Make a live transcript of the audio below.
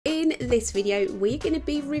this video, we're going to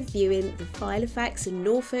be reviewing the Filofax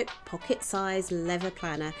Norfolk pocket size leather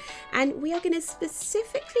planner, and we are going to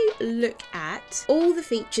specifically look at all the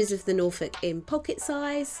features of the Norfolk in pocket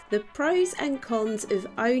size, the pros and cons of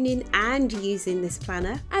owning and using this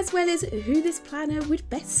planner, as well as who this planner would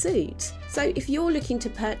best suit. So if you're looking to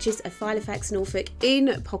purchase a Filofax Norfolk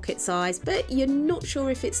in pocket size but you're not sure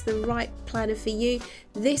if it's the right planner for you,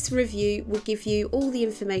 this review will give you all the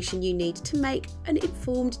information you need to make an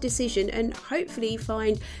informed decision and hopefully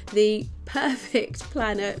find the perfect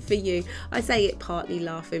planner for you. I say it partly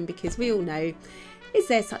laughing because we all know, is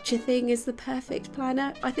there such a thing as the perfect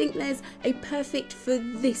planner? I think there's a perfect for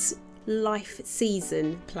this life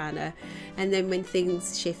season planner, and then when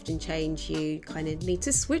things shift and change you kind of need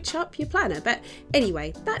to switch up your planner. But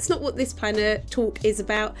anyway, that's not what this planner talk is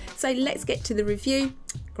about, so let's get to the review.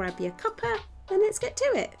 Grab your cuppa and let's get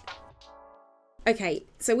to it. Okay,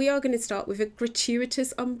 so we are going to start with a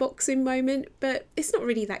gratuitous unboxing moment, but it's not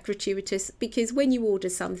really that gratuitous because when you order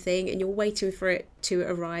something and you're waiting for it to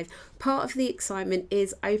arrive, part of the excitement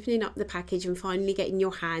is opening up the package and finally getting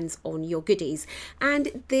your hands on your goodies.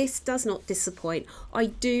 And this does not disappoint. I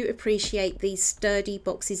do appreciate these sturdy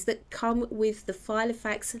boxes that come with the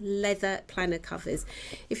Filofax leather planner covers.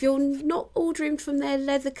 If you're not ordering from their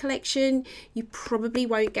leather collection, you probably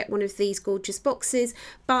won't get one of these gorgeous boxes,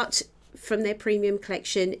 but from their premium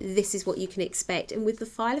collection, this is what you can expect. And with the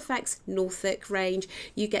Filofax Norfolk range,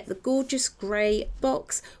 you get the gorgeous grey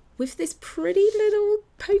box with this pretty little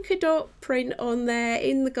polka dot print on there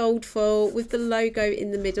in the gold foil with the logo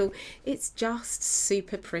in the middle. It's just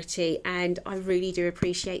super pretty, and I really do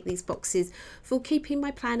appreciate these boxes for keeping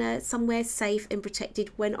my planner somewhere safe and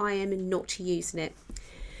protected when I am not using it.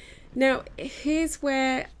 Now, here's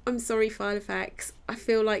where I'm sorry, Filofax, I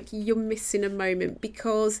feel like you're missing a moment,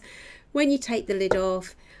 because when you take the lid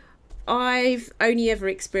off, I've only ever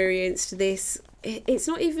experienced this. It's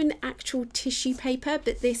not even actual tissue paper,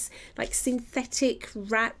 but this like synthetic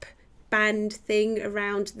wrap band thing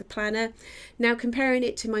around the planner. Now, comparing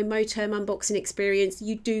it to my Moterm unboxing experience,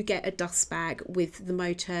 you do get a dust bag with the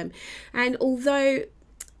Moterm, and although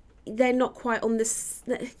they're not quite on this,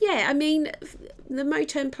 yeah, I mean, the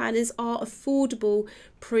Moterm planners are affordable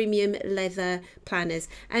premium leather planners,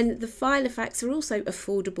 and the Filofax are also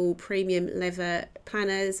affordable premium leather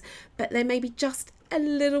planners, but they're maybe just a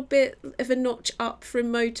little bit of a notch up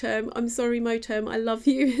from Moterm. I'm sorry, Moterm, I love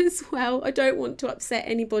you as well. I don't want to upset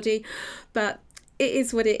anybody, but it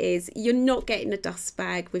is what it is. You're not getting a dust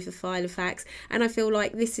bag with the Filofax, and I feel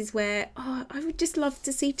like this is where I would just love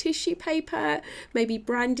to see tissue paper, maybe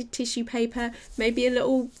branded tissue paper, maybe a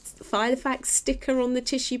little Filofax sticker on the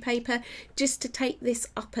tissue paper, just to take this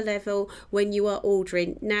up a level when you are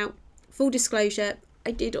ordering. Now, full disclosure, I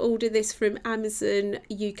did order this from Amazon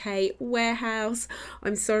UK warehouse.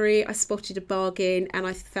 I'm sorry, I spotted a bargain and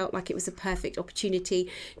I felt like it was a perfect opportunity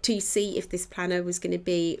to see if this planner was going to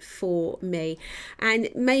be for me. And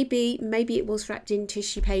maybe it was wrapped in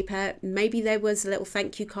tissue paper, maybe there was a little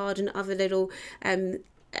thank you card and other little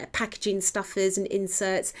packaging stuffers and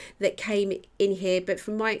inserts that came in here, but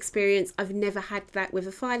from my experience I've never had that with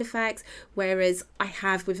a Filofax, whereas I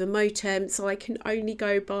have with a Moterm, so I can only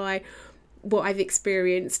go by what I've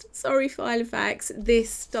experienced. Sorry, Filofax,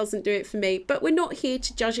 this doesn't do it for me. But we're not here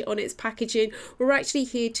to judge it on its packaging, we're actually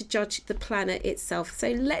here to judge the planner itself. So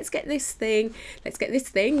let's get this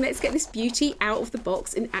beauty out of the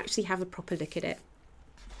box and actually have a proper look at it.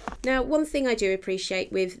 Now, one thing I do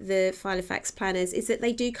appreciate with the Filofax planners is that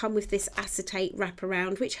they do come with this acetate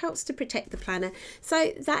wraparound, which helps to protect the planner.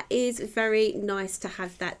 So that is very nice to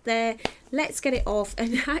have that there. Let's get it off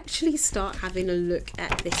and actually start having a look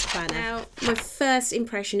at this planner. Now, my first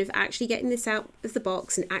impression of actually getting this out of the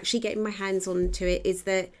box and actually getting my hands onto it is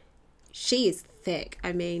that she is thick.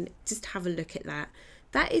 I mean, just have a look at that.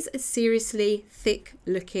 That is a seriously thick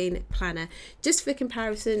looking planner. Just for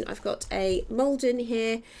comparison, I've got a Malden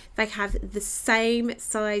here. They have the same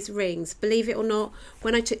size rings. Believe it or not,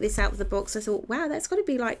 when I took this out of the box, I thought, wow, that's got to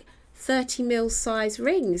be like 30mm size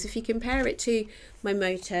rings. If you compare it to my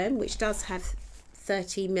Moterm, which does have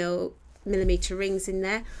 30mm rings in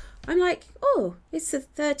there, I'm like, oh, it's a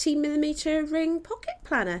 30mm ring pocket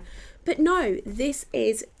planner. But no, this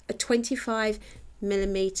is a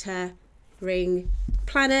 25mm ring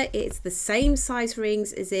planner. It's the same size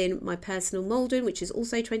rings as in my personal Malden, which is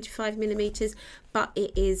also 25mm, but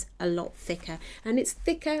it is a lot thicker, and it's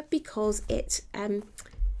thicker because it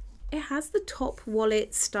has the top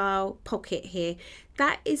wallet style pocket here.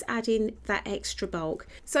 That is adding that extra bulk.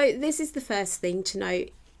 So this is the first thing to note.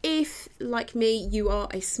 If, like me, you are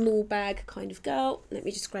a small bag kind of girl, let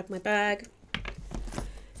me just grab my bag.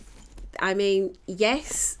 I mean,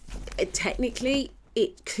 yes, technically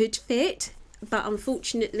it could fit, but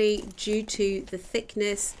unfortunately due to the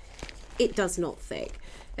thickness it does not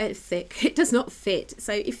it does not fit.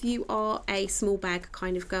 So if you are a small bag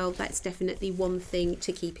kind of girl, that's definitely one thing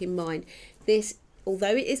to keep in mind. This,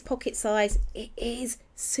 although it is pocket size, it is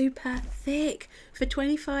super thick for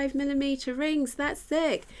 25mm rings. That's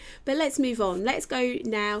thick. But let's move on. Let's go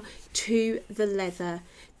now to the leather.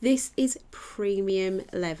 This is premium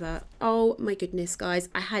leather. Oh my goodness, guys,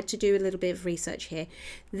 I had to do a little bit of research here.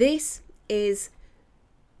 This is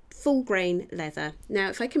full grain leather. Now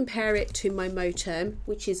if I compare it to my Moterm,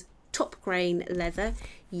 which is top grain leather,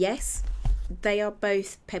 yes, they are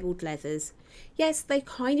both pebbled leathers. Yes, they've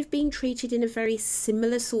kind of been treated in a very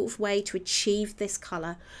similar sort of way to achieve this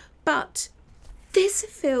colour, but this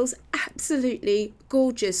feels absolutely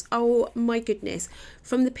gorgeous. Oh my goodness.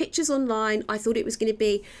 From the pictures online, I thought it was going to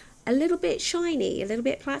be a little bit shiny, a little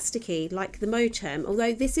bit plasticky like the Moterm.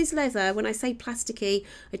 Although this is leather, when I say plasticky,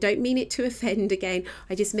 I don't mean it to offend again.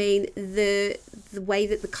 I just mean the way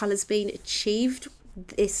that the colour's been achieved.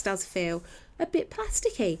 This does feel a bit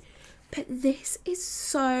plasticky. But this is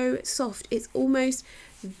so soft. It's almost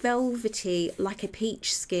velvety, like a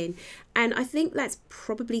peach skin. And I think that's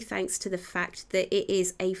probably thanks to the fact that it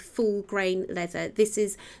is a full grain leather. This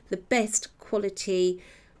is the best quality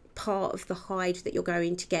part of the hide that you're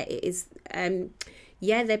going to get. It is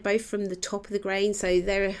yeah, they're both from the top of the grain, so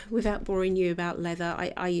they're, without boring you about leather,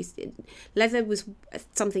 leather was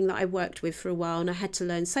something that I worked with for a while and I had to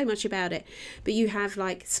learn so much about it. But you have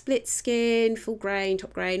like split skin, full grain,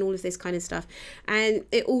 top grain, all of this kind of stuff, and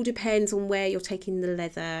it all depends on where you're taking the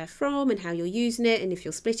leather from and how you're using it, and if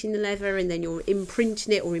you're splitting the leather and then you're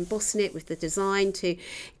imprinting it or embossing it with the design to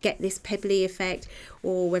get this pebbly effect,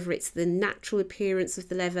 or whether it's the natural appearance of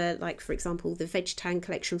the leather, like for example the Veg Tan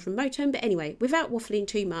collection from Moterm. But anyway, without waffling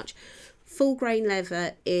too much, full grain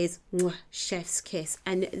leather is chef's kiss.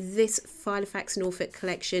 And this Filofax Norfolk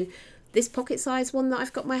collection, this pocket size one that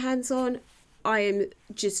I've got my hands on, I am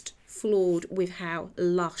just floored with how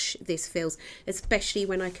lush this feels, especially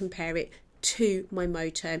when I compare it to my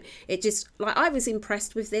Moterm. It just, like, I was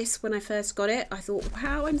impressed with this when I first got it. I thought,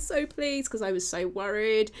 wow, I'm so pleased, because I was so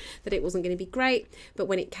worried that it wasn't going to be great. But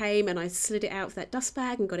when it came and I slid it out of that dust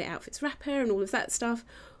bag and got it out of its wrapper and all of that stuff,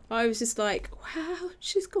 I was just like, wow,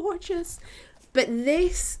 she's gorgeous. But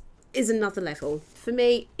this is another level. For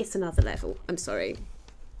me, it's another level. I'm sorry.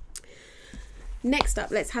 Next up,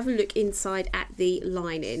 let's have a look inside at the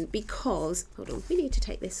lining, because, hold on, we need to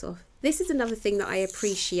take this off. This is another thing that I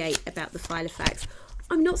appreciate about the Filofax.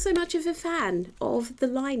 I'm not so much of a fan of the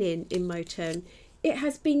lining in Moterm. It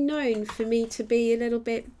has been known for me to be a little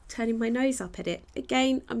bit turning my nose up at it.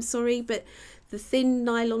 Again, I'm sorry, but the thin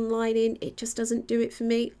nylon lining, it just doesn't do it for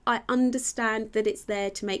me. I understand that it's there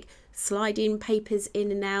to make sliding papers in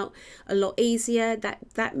and out a lot easier.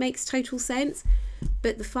 That makes total sense.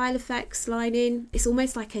 But the Filofax lining, it's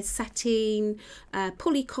almost like a satin,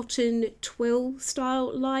 polycotton twill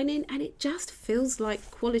style lining, and it just feels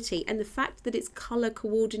like quality. And the fact that it's colour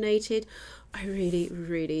coordinated, I really,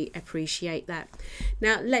 really appreciate that.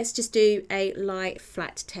 Now let's just do a lie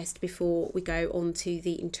flat test before we go on to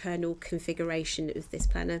the internal configuration of this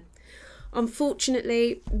planner.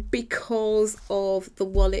 Unfortunately, because of the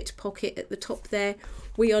wallet pocket at the top there,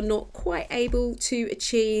 we are not quite able to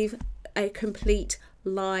achieve a complete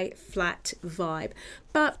lie flat vibe.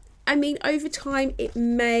 But I mean, over time it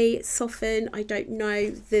may soften. I don't know,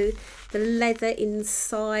 the leather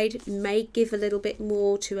inside may give a little bit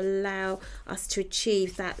more to allow us to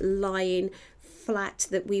achieve that lying flat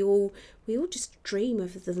that we all just dream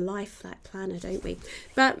of, the lie flat planner, don't we?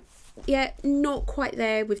 But yeah, not quite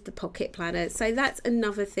there with the pocket planner. So that's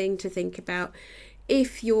another thing to think about.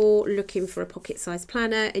 If you're looking for a pocket size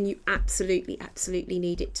planner and you absolutely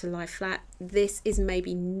need it to lie flat, this is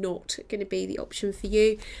maybe not going to be the option for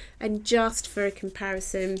you. And just for a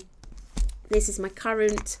comparison, this is my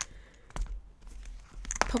current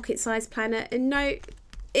pocket size planner, and no,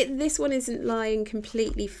 this one isn't lying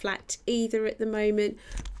completely flat either at the moment,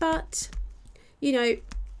 but you know,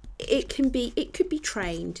 it could be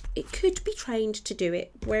trained. It could be trained to do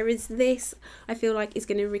it, whereas this, I feel like, is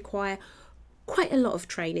going to require quite a lot of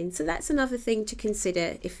training. So that's another thing to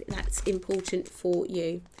consider if that's important for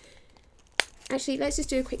you. Actually, let's just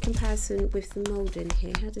do a quick comparison with the Malden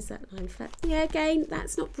here. How does that line flat? Yeah, again,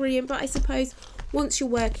 that's not brilliant, but I suppose once you're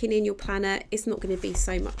working in your planner, it's not going to be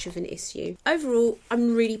so much of an issue. Overall,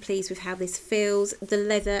 I'm really pleased with how this feels. The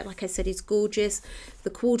leather, like I said, is gorgeous. The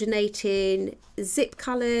coordinating zip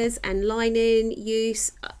colours and lining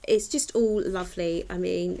use, it's just all lovely. I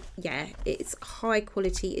mean, yeah, it's high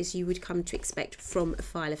quality as you would come to expect from a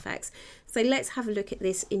Filofax. So let's have a look at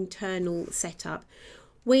this internal setup.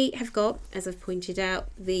 We have got, as I've pointed out,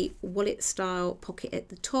 the wallet style pocket at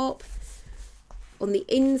the top. On the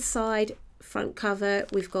inside front cover,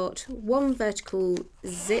 we've got one vertical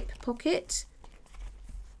zip pocket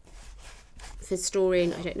for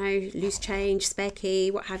storing, I don't know, loose change, spare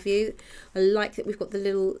key, what have you. I like that we've got the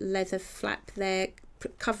little leather flap there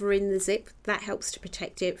covering the zip. That helps to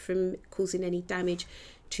protect it from causing any damage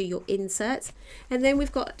to your inserts. And then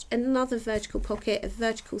we've got another vertical pocket, a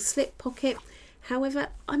vertical slip pocket. However,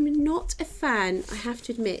 I'm not a fan, I have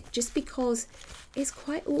to admit, just because it's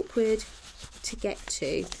quite awkward to get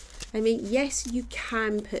to. I mean, yes, you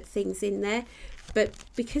can put things in there, but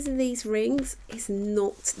because of these rings, it's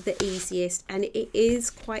not the easiest, and it is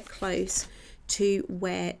quite close to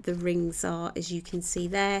where the rings are. As you can see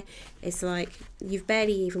there, it's like you've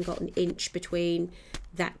barely even got an inch between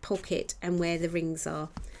that pocket and where the rings are.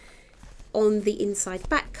 On the inside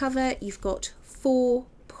back cover, you've got 4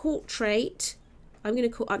 portrait, I'm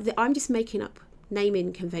just making up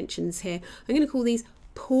naming conventions here. I'm going to call these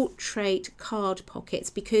portrait card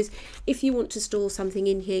pockets, because if you want to store something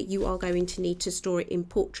in here, you are going to need to store it in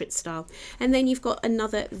portrait style. And then you've got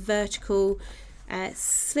another vertical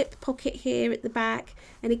slip pocket here at the back,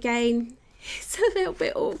 and again, it's a little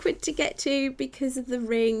bit awkward to get to because of the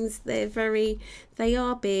rings. They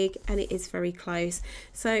are big and it is very close,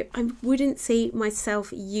 so I wouldn't see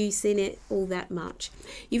myself using it all that much.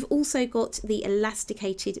 You've also got the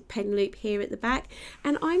elasticated pen loop here at the back,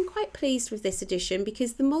 and I'm quite pleased with this addition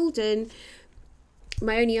because the Malden,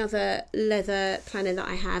 my only other leather planner that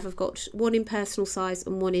I have, I've got one in personal size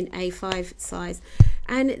and one in A5 size,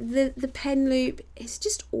 and the pen loop is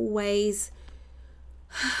just always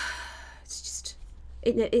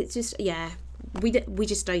it's just yeah, we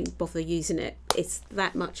just don't bother using it. It's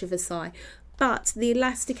that much of a sigh. But the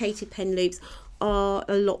elasticated pen loops are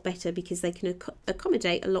a lot better because they can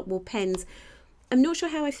accommodate a lot more pens. I'm not sure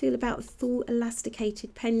how I feel about a full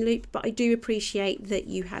elasticated pen loop, but I do appreciate that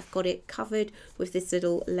you have got it covered with this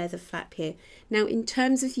little leather flap here. Now, in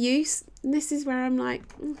terms of use, this is where I'm like,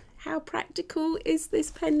 how practical is this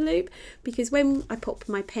pen loop? Because when I pop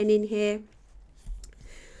my pen in here,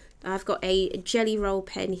 I've got a jelly roll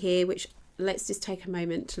pen here, which let's just take a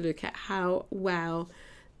moment to look at how well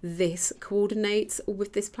this coordinates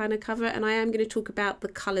with this planner cover. And I am going to talk about the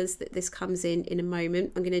colours that this comes in a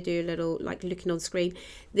moment. I'm going to do a little like looking on screen.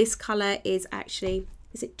 This colour is actually,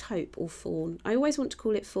 is it taupe or fawn? I always want to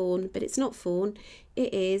call it fawn, but it's not fawn.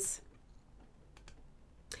 It is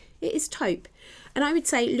taupe. And I would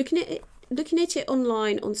say looking at it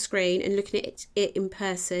online on screen and looking at it in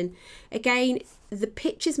person, again, the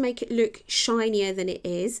pictures make it look shinier than it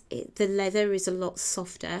is. The leather is a lot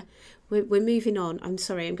softer. We're moving on. I'm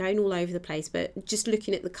sorry, I'm going all over the place, but just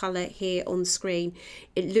looking at the colour here on screen,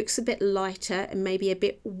 it looks a bit lighter and maybe a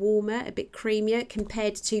bit warmer, a bit creamier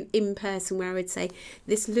compared to in person, where I would say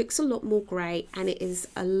this looks a lot more grey and it is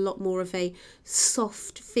a lot more of a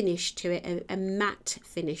soft finish to it, a matte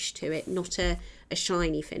finish to it, not a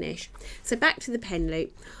shiny finish. So back to the pen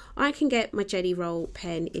loop. I can get my jelly roll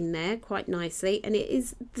pen in there quite nicely, and it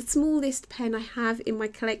is the smallest pen I have in my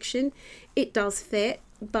collection. It does fit,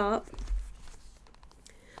 but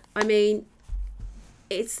I mean,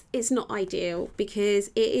 it's not ideal because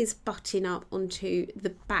it is butting up onto the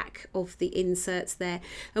back of the inserts there.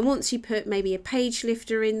 And once you put maybe a page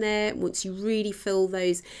lifter in there, once you really fill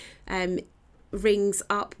those rings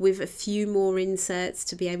up with a few more inserts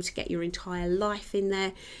to be able to get your entire life in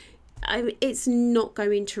there, it's not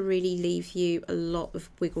going to really leave you a lot of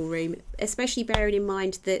wiggle room, especially bearing in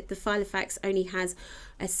mind that the Filofax only has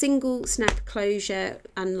a single snap closure,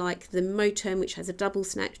 unlike the Moterm, which has a double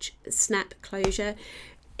snap closure.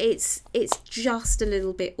 It's just a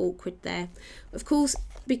little bit awkward there. Of course,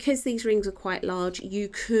 because these rings are quite large, you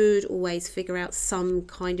could always figure out some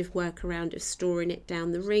kind of workaround of storing it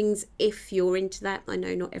down the rings if you're into that. I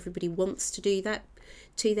know not everybody wants to do that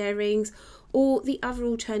to their rings. Or the other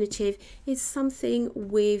alternative is something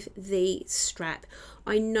with the strap.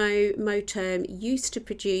 I know Moterm used to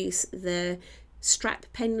produce the strap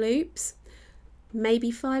pen loops.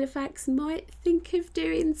 Maybe Filofax might think of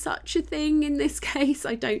doing such a thing in this case,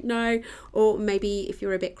 I don't know. Or maybe if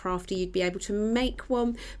you're a bit crafty, you'd be able to make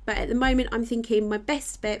one. But at the moment, I'm thinking my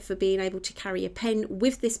best bet for being able to carry a pen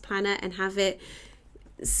with this planner and have it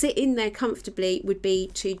sit in there comfortably would be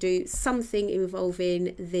to do something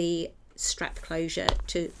involving the strap closure,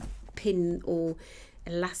 to pin or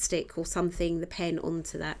elastic or something the pen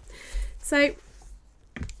onto that. So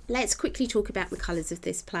let's quickly talk about the colours of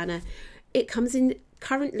this planner. It comes in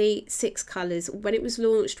currently 6 colours. When it was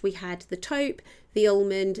launched, we had the taupe, the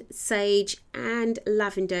almond, sage and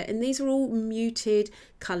lavender, and these are all muted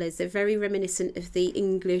colours. They're very reminiscent of the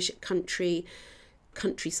English countryside,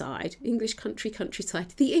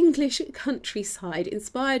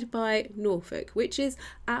 inspired by Norfolk, which is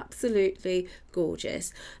absolutely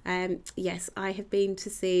gorgeous. Yes, I have been to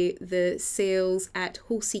see the seals at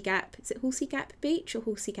Horsey Gap. Is it Horsey Gap Beach or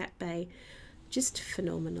Horsey Gap Bay? Just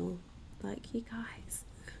phenomenal. Like, you guys,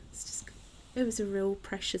 it's just, it was a real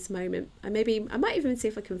precious moment. I might even see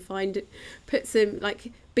if I can put some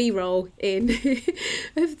like B-roll in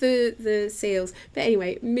of the seals. But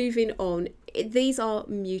anyway, moving on. These are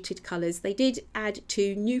muted colours. They did add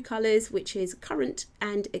 2 new colours, which is currant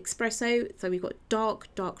and espresso. So we've got dark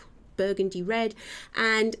burgundy red,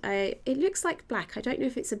 and it looks like black. I don't know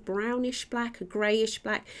if it's a brownish black, a greyish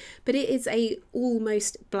black, but it is a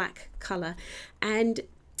almost black colour, and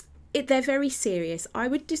they're very serious. I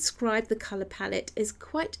would describe the colour palette as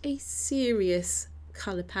quite a serious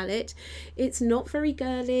colour palette. It's not very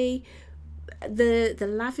girly. The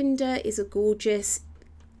lavender is a gorgeous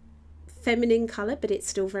feminine colour, but it's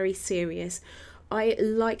still very serious. I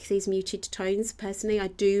like these muted tones personally. I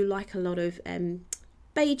do like a lot of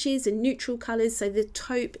beiges and neutral colours, so the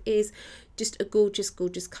taupe is just a gorgeous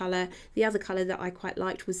colour. The other colour that I quite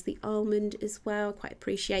liked was the almond as well. I quite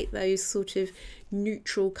appreciate those sort of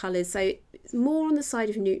neutral colours. So it's more on the side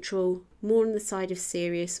of neutral, more on the side of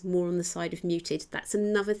serious, more on the side of muted. That's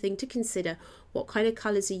another thing to consider. What kind of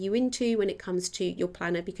colours are you into when it comes to your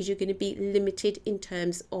planner, because you're going to be limited in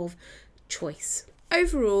terms of choice.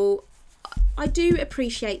 Overall, I do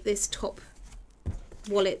appreciate this top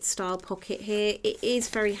wallet style pocket here. It is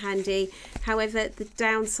very handy. However, the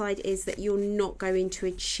downside is that you're not going to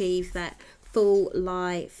achieve that full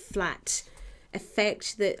lie flat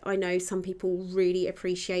effect that I know some people really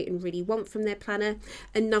appreciate and really want from their planner.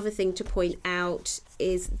 Another thing to point out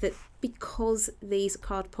is that because these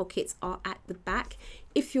card pockets are at the back,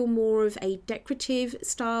 if you're more of a decorative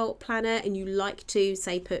style planner and you like to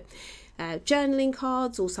say put journaling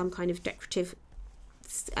cards or some kind of decorative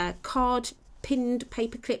card pinned,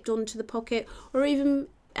 paper clipped onto the pocket, or even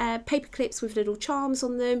paper clips with little charms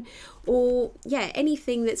on them, or yeah,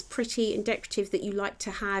 anything that's pretty and decorative that you like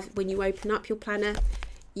to have when you open up your planner,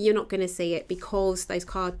 you're not going to see it because those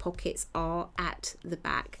card pockets are at the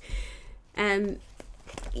back.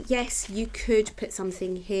 Yes, you could put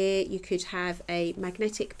something here. You could have a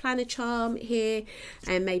magnetic planner charm here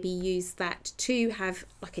and maybe use that to have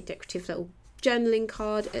like a decorative little journaling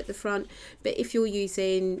card at the front. But if you're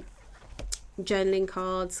using journaling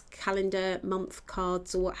cards, calendar, month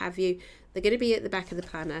cards or what have you, they're going to be at the back of the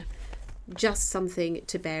planner. Just something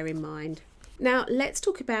to bear in mind. Now let's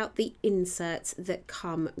talk about the inserts that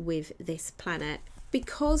come with this planner.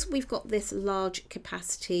 Because we've got this large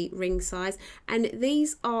capacity ring size, and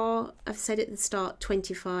these are, I've said at the start,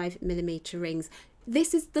 25mm rings.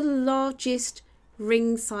 This is the largest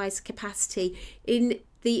ring size capacity in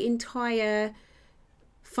the entire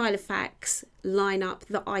Filofax lineup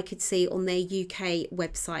that I could see on their UK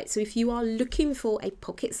website. So if you are looking for a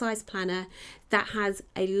pocket size planner that has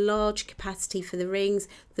a large capacity for the rings,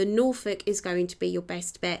 the Norfolk is going to be your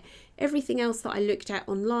best bet. Everything else that I looked at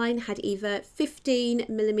online had either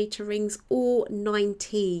 15mm rings or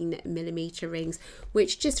 19mm rings,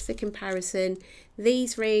 which, just for comparison,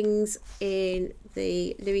 these rings in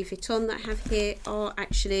the Louis Vuitton that I have here are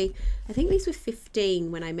actually, I think these were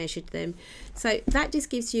 15 when I measured them. So that just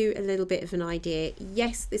gives you a little bit of an idea.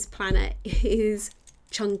 Yes, this planner is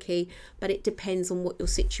chunky, but it depends on what your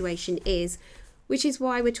situation is, which is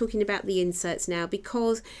why we're talking about the inserts now,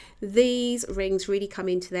 because these rings really come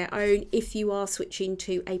into their own if you are switching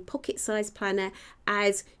to a pocket size planner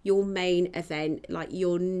as your main event. Like,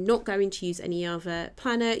 you're not going to use any other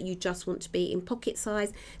planner, you just want to be in pocket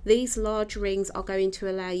size. These large rings are going to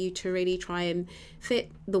allow you to really try and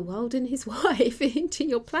fit the world and his wife into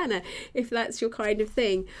your planner, if that's your kind of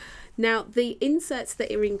thing. Now, the inserts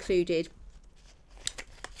that are included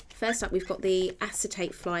First up, we've got the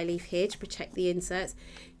acetate flyleaf here to protect the inserts.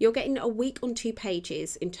 You're getting a week on 2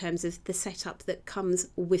 pages in terms of the setup that comes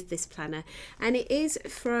with this planner. And it is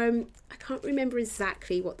from, I can't remember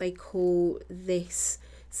exactly what they call this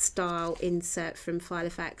style insert from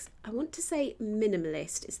Filofax. I want to say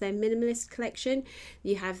minimalist. It's their minimalist collection.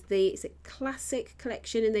 You have the, is it classic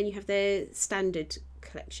collection, and then you have their standard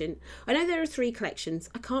collection. I know there are 3 collections.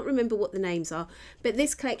 I can't remember what the names are, but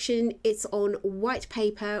this collection, it's on white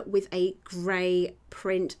paper with a grey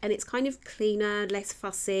print, and it's kind of cleaner, less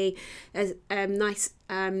fussy, as nice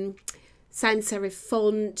sans serif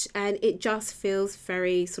font, and it just feels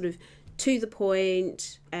very sort of to the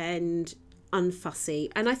point and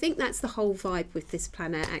unfussy. And I think that's the whole vibe with this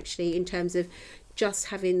planner, actually, in terms of just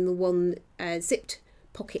having the one zipped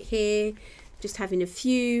pocket here, just having a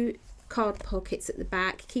few card pockets at the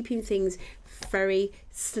back, keeping things very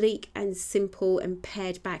sleek and simple and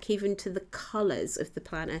pared back even to the colours of the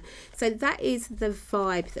planner. So that is the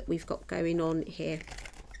vibe that we've got going on here.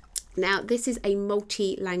 Now this is a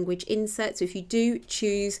multi-language insert, so if you do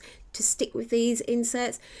choose to stick with these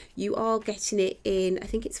inserts, you are getting it in, I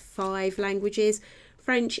think it's 5 languages: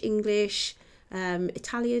 French, English,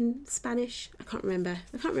 Italian, Spanish, I can't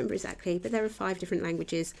remember exactly, but there are 5 different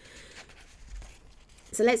languages.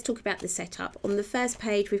 So let's talk about the setup. On the first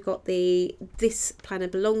page, we've got this planner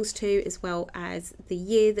belongs to, as well as the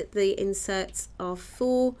year that the inserts are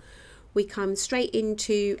for. We come straight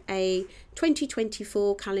into a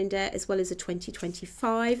 2024 calendar as well as a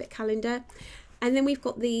 2025 calendar. And then we've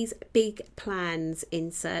got these big plans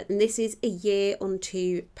insert, and this is a year on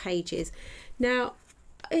 2 pages. Now,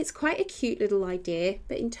 it's quite a cute little idea,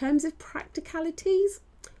 but in terms of practicalities,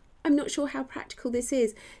 I'm not sure how practical this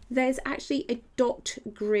is. There's actually a dot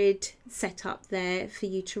grid setup there for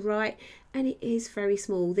you to write, and it is very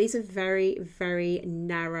small. These are very, very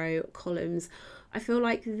narrow columns. I feel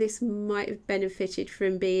like this might have benefited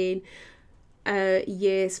from being a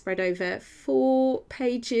year spread over 4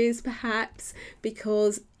 pages perhaps,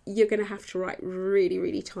 because you're going to have to write really,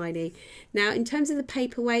 really tiny. Now, in terms of the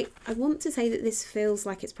paperweight, I want to say that this feels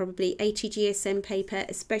like it's probably 80 GSM paper,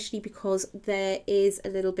 especially because there is a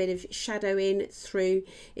little bit of shadowing through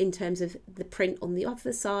in terms of the print on the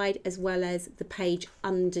other side as well as the page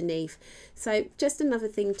underneath. So just another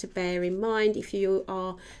thing to bear in mind if you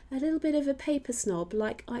are a little bit of a paper snob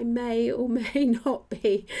like I may or may not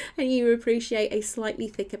be, and you appreciate a slightly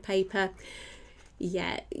thicker paper.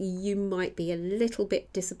 Yeah, you might be a little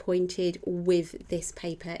bit disappointed with this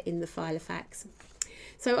paper in the Filofax.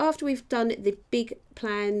 So after we've done the big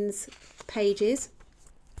plans pages,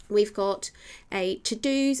 we've got a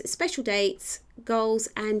to-dos, special dates, goals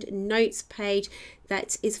and notes page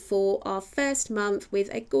that is for our first month,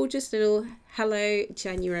 with a gorgeous little Hello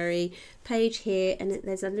January page here, and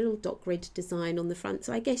there's a little dot grid design on the front.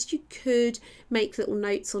 So I guess you could make little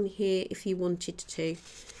notes on here if you wanted to.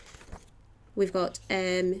 We've got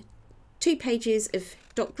 2 pages of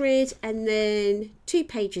dot grid and then 2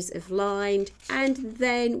 pages of lined, and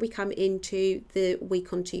then we come into the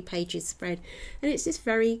week on 2 pages spread, and it's just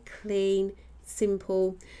very clean,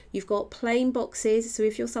 simple. You've got plain boxes, so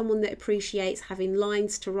if you're someone that appreciates having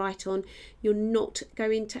lines to write on, you're not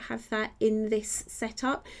going to have that in this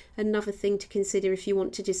setup. Another thing to consider if you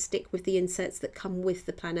want to just stick with the inserts that come with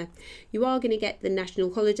the planner. You are going to get the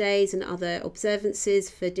national holidays and other observances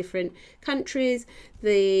for different countries,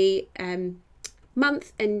 the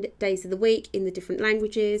month and days of the week in the different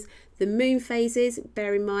languages, the moon phases.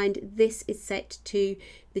 Bear in mind this is set to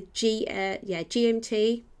the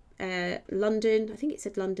GMT, London, I think it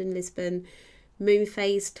said London, Lisbon moon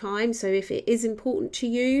phase time. So if it is important to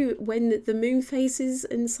you when the moon phases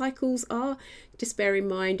and cycles are, just bear in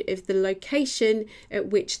mind of the location at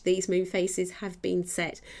which these moon phases have been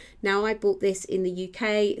set. Now, I bought this in the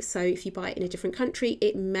UK, so if you buy it in a different country,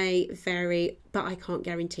 it may vary, but I can't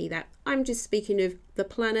guarantee that. I'm just speaking of the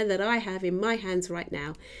planner that I have in my hands right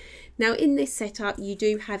now. Now, in this setup, you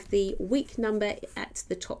do have the week number at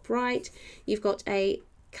the top right. You've got a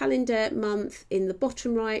calendar month in the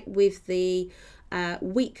bottom right with the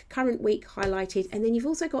current week highlighted, and then you've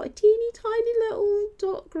also got a teeny tiny little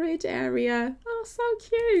dot grid area. Oh, so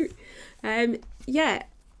cute. Yeah,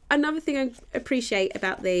 another thing I appreciate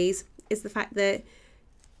about these is the fact that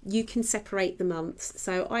you can separate the months.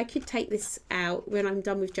 So I could take this out when I'm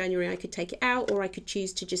done with January. I could take it out, or I could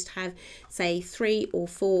choose to just have, say, 3 or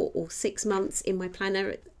 4 or 6 months in my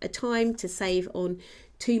planner at a time to save on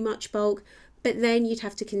too much bulk. But then you'd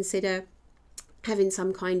have to consider having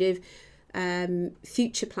some kind of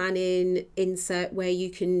future planning insert where you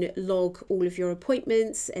can log all of your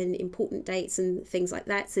appointments and important dates and things like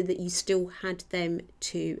that, so that you still had them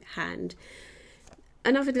to hand.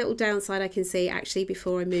 another little downside I can see actually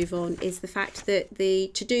before I move on is the fact that the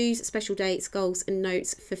to-dos, special dates, goals and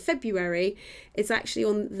notes for February is actually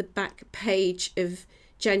on the back page of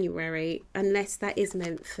January, unless that is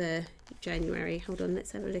meant for January. Hold on,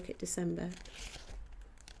 let's have a look at December.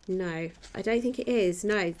 No, I don't think it is.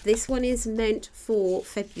 No, this one is meant for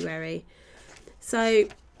February. So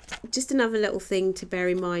just another little thing to bear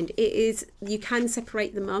in mind. It is, you can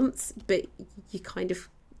separate the months, but you kind of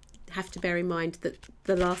have to bear in mind that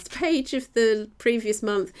the last page of the previous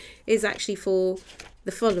month is actually for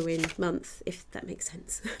the following month, if that makes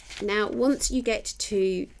sense. Now, once you get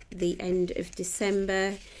to the end of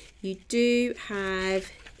December, you do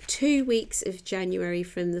have 2 weeks of January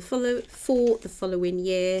from the following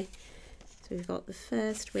year. So we've got the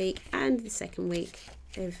first week and the second week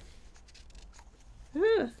of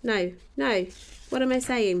no, what am I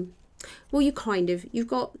saying? Well, you kind of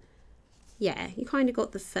got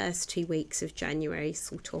the first 2 weeks of January,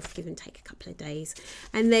 sort of, give and take a couple of days,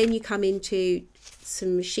 and then you come into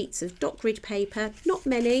some sheets of dot grid paper. Not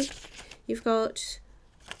many. You've got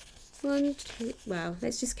 1, 2, well,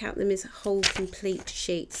 let's just count them as whole complete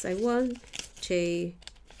sheets. So 1, 2,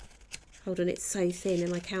 hold on, it's so thin,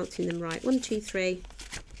 am I counting them right? 1, 2, 3,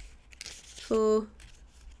 4,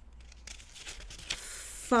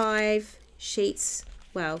 5 sheets,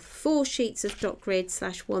 well, 4 sheets of dot grid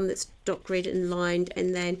 / one that's dot grid and lined,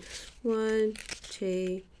 and then 1,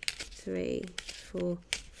 2, 3, 4,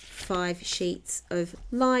 5 sheets of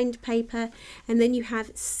lined paper, and then you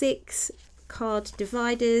have 6 card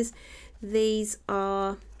dividers. These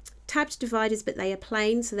are tabbed dividers, but they are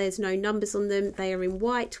plain, so there's no numbers on them. They are in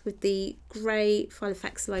white with the grey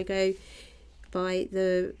Filofax logo by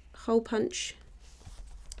the hole punch.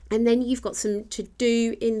 And then you've got some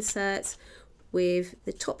to-do inserts with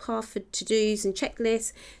the top half for to-dos and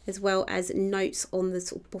checklists, as well as notes on the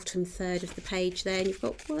sort of bottom third of the page there. And you've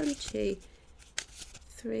got 1, 2,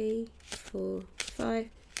 3, 4, 5,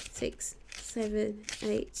 6, 7,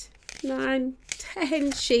 8, 9,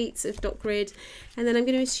 10 sheets of dot grid, and then I'm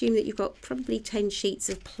going to assume that you've got probably 10 sheets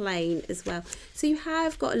of plain as well. So you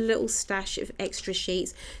have got a little stash of extra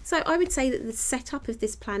sheets. So I would say that the setup of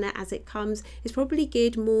this planner as it comes is probably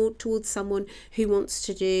geared more towards someone who wants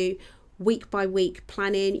to do week by week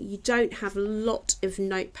planning. You don't have a lot of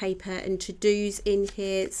note paper and to-dos in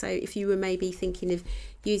here, so if you were maybe thinking of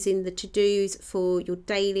using the to-dos for your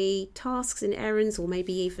daily tasks and errands, or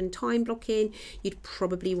maybe even time blocking, you'd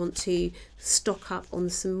probably want to stock up on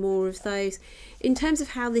some more of those. In terms of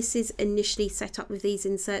how this is initially set up with these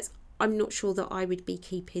inserts, I'm not sure that I would be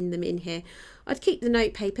keeping them in here. I'd keep the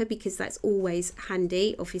note paper because that's always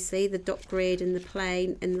handy, obviously, the dot grid and the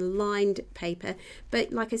plain and the lined paper,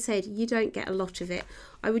 but like I said, you don't get a lot of it.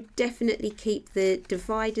 I would definitely keep the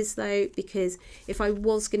dividers though, because if I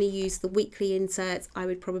was going to use the weekly inserts, I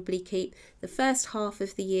would probably keep the first half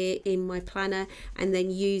of the year in my planner and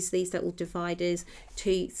then use these little dividers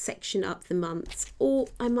to section up the months. Or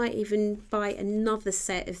I might even buy another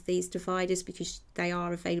set of these dividers because they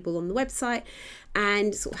are available on the website,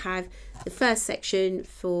 and sort of have the first section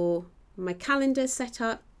for my calendar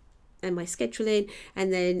setup and my scheduling,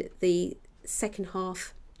 and then the second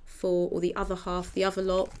half for, or the other half, the other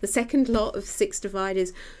lot, the second lot of 6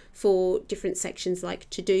 dividers for different sections like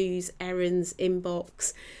to-dos, errands,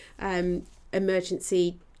 inbox,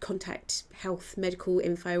 emergency, contact, health, medical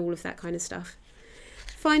info, all of that kind of stuff.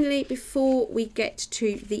 Finally, before we get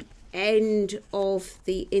to the end of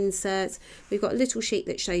the inserts, we've got a little sheet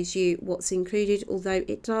that shows you what's included, although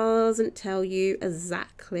it doesn't tell you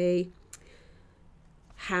exactly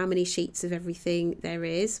how many sheets of everything there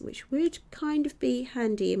is, which would kind of be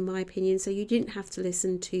handy in my opinion, so you didn't have to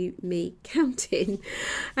listen to me counting.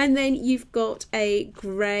 And then you've got a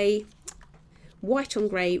grey, white on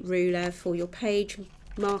grey ruler for your page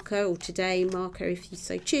marker or today marker if you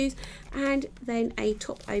so choose, and then a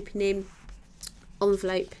top opening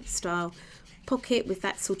envelope style pocket with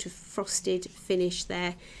that sort of frosted finish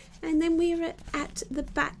there. And then we're at the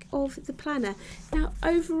back of the planner. Now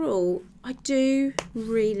overall, I do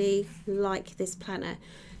really like this planner.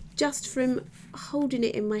 Just from holding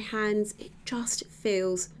it in my hands, it just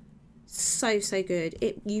feels so good.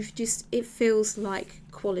 It feels like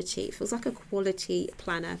quality. It feels like a quality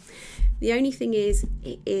planner. The only thing is,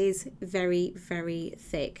 it is very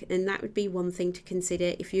thick, and that would be one thing to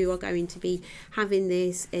consider if you are going to be having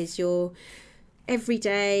this as your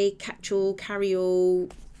everyday catch-all, carry-all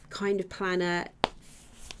kind of planner,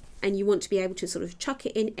 and you want to be able to sort of chuck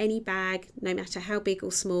it in any bag, no matter how big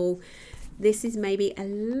or small. This is maybe a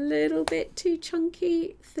little bit too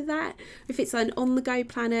chunky for that. If it's an on-the-go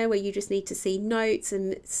planner where you just need to see notes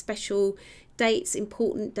and special dates,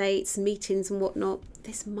 important dates, meetings and whatnot,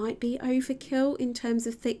 this might be overkill in terms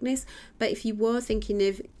of thickness. But if you were thinking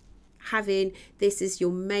of having this as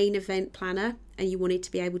your main event planner and you wanted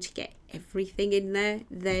to be able to get everything in there,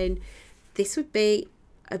 then this would be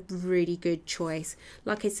a really good choice.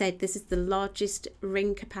 Like I said, this is the largest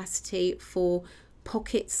ring capacity for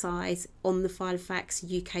pocket size on the Filofax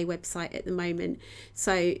UK website at the moment,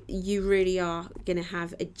 so you really are going to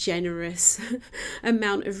have a generous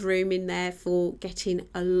amount of room in there for getting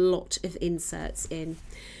a lot of inserts in.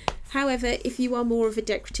 However, if you are more of a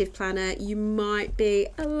decorative planner, you might be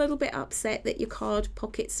a little bit upset that your card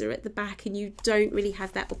pockets are at the back and you don't really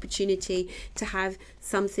have that opportunity to have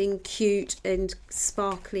something cute and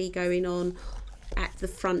sparkly going on at the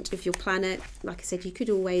front of your planner. Like I said, you could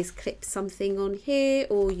always clip something on here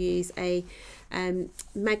or use a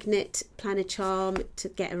magnet planner charm to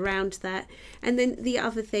get around that. And then the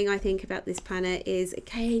other thing I think about this planner is,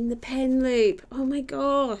 again, the pen loop. Oh my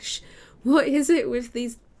gosh, what is it with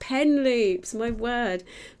these pen loops, my word.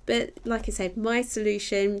 But like I said, my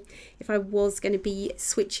solution, if I was going to be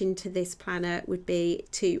switching to this planner, would be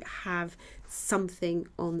to have something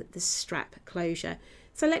on the strap closure.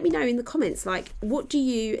 So let me know in the comments, like, what do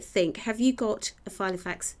you think? Have you got a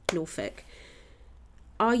Filofax Norfolk?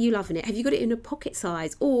 Are you loving it? Have you got it in a pocket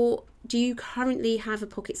size, or do you currently have a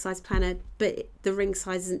pocket size planner but the ring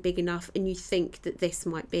size isn't big enough and you think that this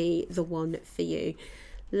might be the one for you?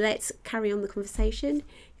 Let's carry on the conversation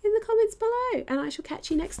in the comments below, and I shall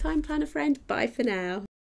catch you next time, planner friend. Bye for now.